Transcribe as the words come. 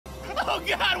Oh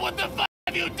God, what the fuck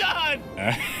have you done?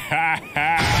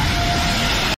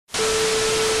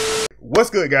 What's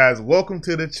good, guys? Welcome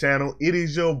to the channel. It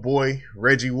is your boy,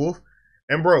 Reggie Wolf.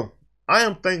 And bro, I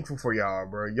am thankful for y'all,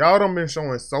 bro. Y'all done been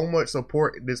showing so much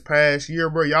support this past year,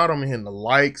 bro. Y'all done been hitting the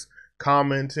likes,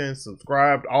 commenting,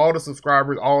 subscribed, all the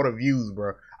subscribers, all the views,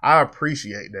 bro. I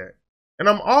appreciate that. And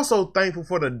I'm also thankful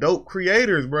for the dope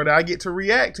creators, bro, that I get to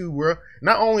react to, bro.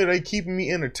 Not only are they keeping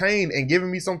me entertained and giving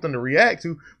me something to react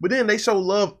to, but then they show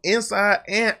love inside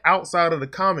and outside of the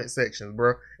comment sections,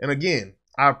 bro. And again,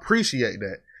 I appreciate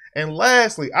that. And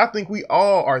lastly, I think we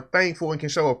all are thankful and can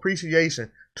show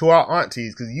appreciation to our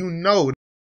aunties, because you know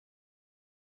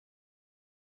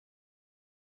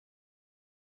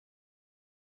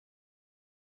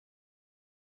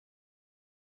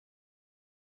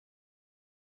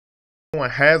one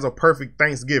has a perfect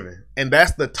Thanksgiving, and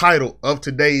that's the title of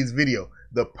today's video,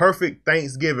 The Perfect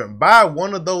Thanksgiving, by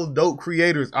one of those dope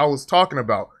creators I was talking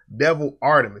about,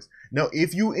 devilartemis. Now,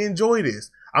 if you enjoy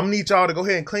this, I'm gonna need y'all to go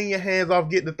ahead and clean your hands off,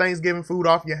 get the Thanksgiving food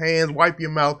off your hands, wipe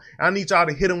your mouth. I need y'all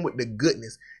to hit them with the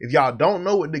goodness. If y'all don't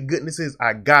know what the goodness is,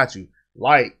 I got you.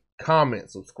 Like,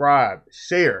 comment, subscribe,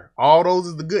 share. All those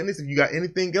is the goodness. If you got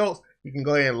anything else, you can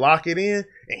go ahead and lock it in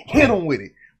and hit them with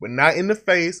it. But not in the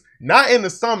face, not in the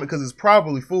stomach because it's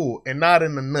probably full, and not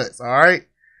in the nuts, all right?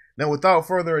 Now, without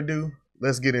further ado,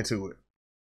 let's get into it.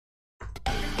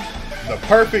 The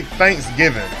Perfect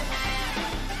Thanksgiving.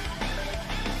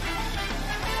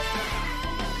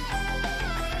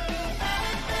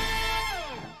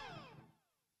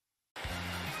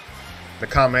 The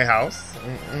Kame House.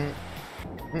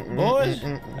 Boys,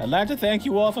 I'd like to thank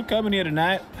you all for coming here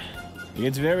tonight.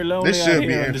 It's very lonely This out should be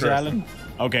here on this interesting. island.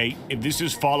 Okay, if this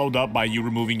is followed up by you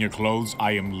removing your clothes,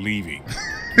 I am leaving.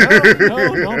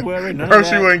 No, don't worry. None of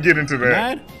First, that. you wouldn't get into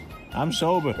that. Tonight, I'm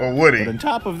sober. Or would he? But on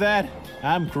top of that,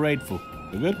 I'm grateful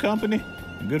for good company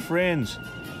and good friends.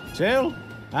 Sel,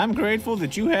 I'm grateful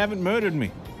that you haven't murdered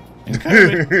me. And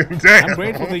Kermit, Damn. I'm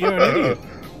grateful that you're an idiot.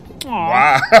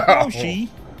 Wow. Yoshi,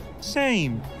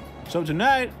 same. So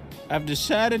tonight, I've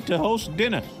decided to host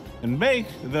dinner and bake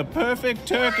the perfect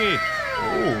turkey.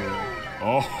 Ooh.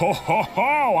 Oh, ho, ho,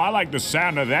 ho, I like the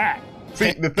sound of that.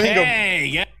 See, the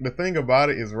thing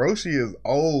about it is Roshi is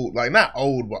old, like not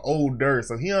old, but older.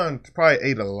 So he probably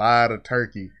ate a lot of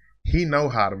turkey. He know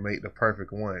how to make the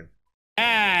perfect one.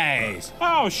 Nice.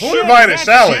 Oh, shit. Who invited that's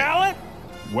Charlotte?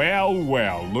 Well,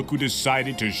 well, look who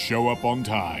decided to show up on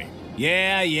time.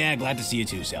 Yeah, glad to see you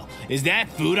too, Sel. Is that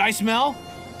food I smell?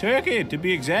 Turkey, to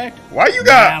be exact. Why you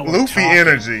got Now we're Luffy talking.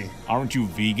 energy? Aren't you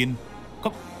vegan?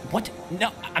 What?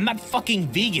 No, I'm not fucking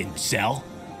vegan, Sel.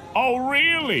 Oh,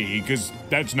 really? Because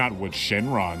that's not what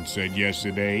Shenron said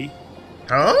yesterday.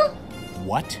 Huh?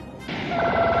 What?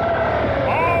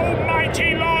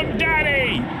 Almighty Long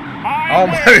Daddy!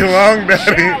 Almighty Long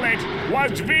Daddy. Charlotte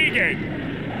was vegan.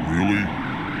 Really?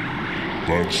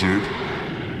 That's it?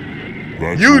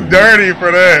 That's You all? dirty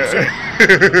for that.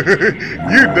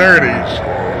 You dirty.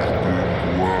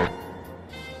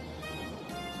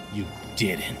 You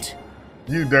didn't.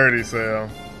 You dirty,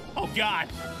 Sal. Oh God!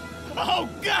 Oh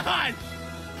God!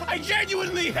 I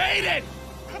genuinely hate it!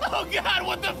 Oh God,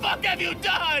 what the fuck have you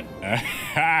done?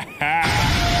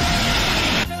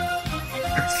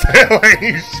 Sal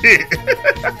ain't shit.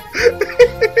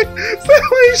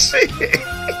 Sal ain't shit.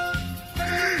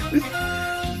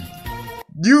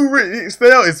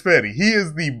 Sal is petty. He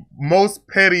is the most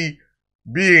petty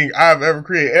being I've ever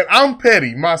created. And I'm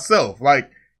petty myself.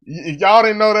 Like, if y'all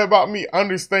didn't know that about me,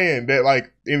 understand that,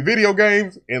 like, in video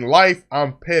games, in life,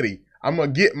 I'm petty. I'm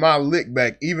gonna get my lick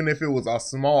back, even if it was a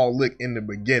small lick in the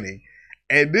beginning.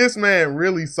 And this man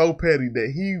really so petty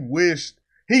that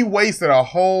he wasted a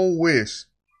whole wish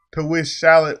to wish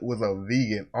Charlotte was a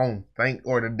vegan on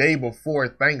the day before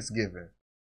Thanksgiving.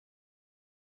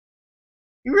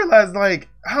 You realize, like,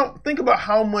 think about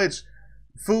how much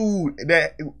food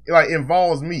that, like,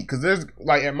 involves meat. Because there's,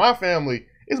 like, in my family,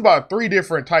 it's about 3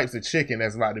 different types of chicken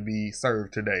that's about to be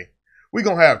served today. We're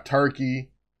going to have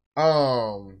turkey.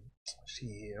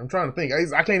 Shit, I'm trying to think.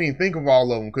 I can't even think of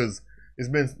all of them because it's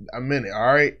been a minute,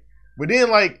 all right? But then,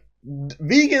 like,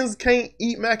 vegans can't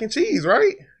eat mac and cheese,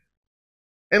 right?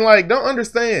 And, like, don't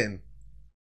understand.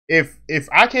 If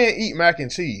I can't eat mac and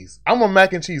cheese, I'm a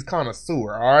mac and cheese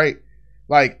connoisseur, all right?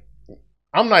 Like,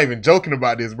 I'm not even joking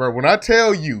about this, bro. When I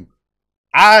tell you,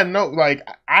 I know, like,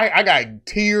 I got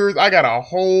tears. I got a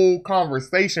whole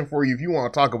conversation for you if you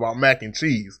want to talk about mac and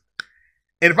cheese.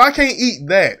 And if I can't eat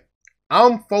that,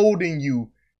 I'm folding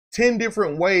you 10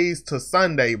 different ways to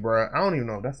Sunday, bro. I don't even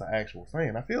know if that's an actual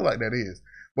saying. I feel like that is.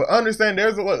 But understand,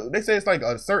 they say it's like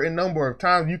a certain number of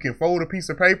times you can fold a piece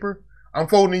of paper. I'm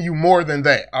folding you more than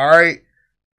that, all right?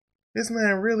 This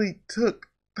man really took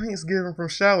Thanksgiving from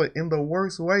Charlotte in the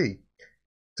worst way,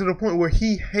 to the point where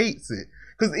he hates it.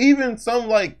 Because even some,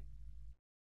 like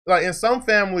in some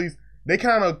families, they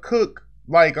kind of cook,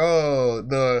 like,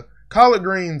 the collard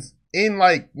greens in,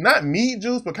 like, not meat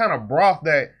juice, but kind of broth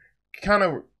that kind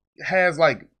of has,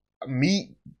 like,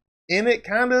 meat in it,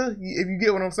 kind of, if you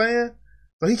get what I'm saying.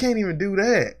 So he can't even do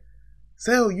that.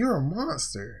 Cell, you're a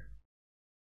monster.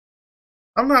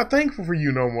 I'm not thankful for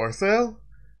you no more, Cell.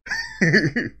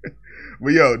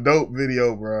 But yo, dope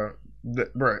video, bro.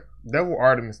 Bro, Devil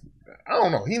Artemis, I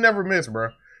don't know. He never missed, bro.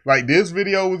 Like, this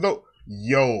video was dope.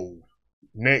 Yo,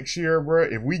 next year, bro,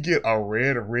 if we get a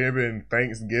red ribbon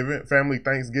Thanksgiving, family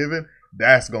Thanksgiving,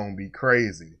 that's gonna be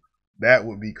crazy. That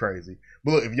would be crazy.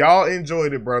 But look, if y'all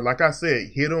enjoyed it, bro, like I said,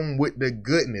 hit them with the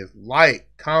goodness. Like,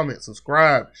 comment,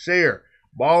 subscribe, share,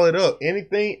 ball it up.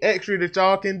 Anything extra that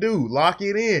y'all can do, lock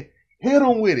it in. Hit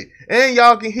them with it. And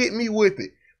y'all can hit me with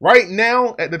it. Right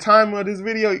now, at the time of this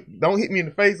video, don't hit me in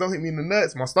the face, don't hit me in the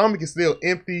nuts. My stomach is still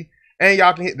empty. And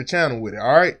y'all can hit the channel with it,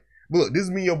 all right? But look, this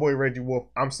is me, your boy, Reggie Wolf.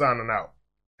 I'm signing out.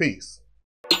 Peace.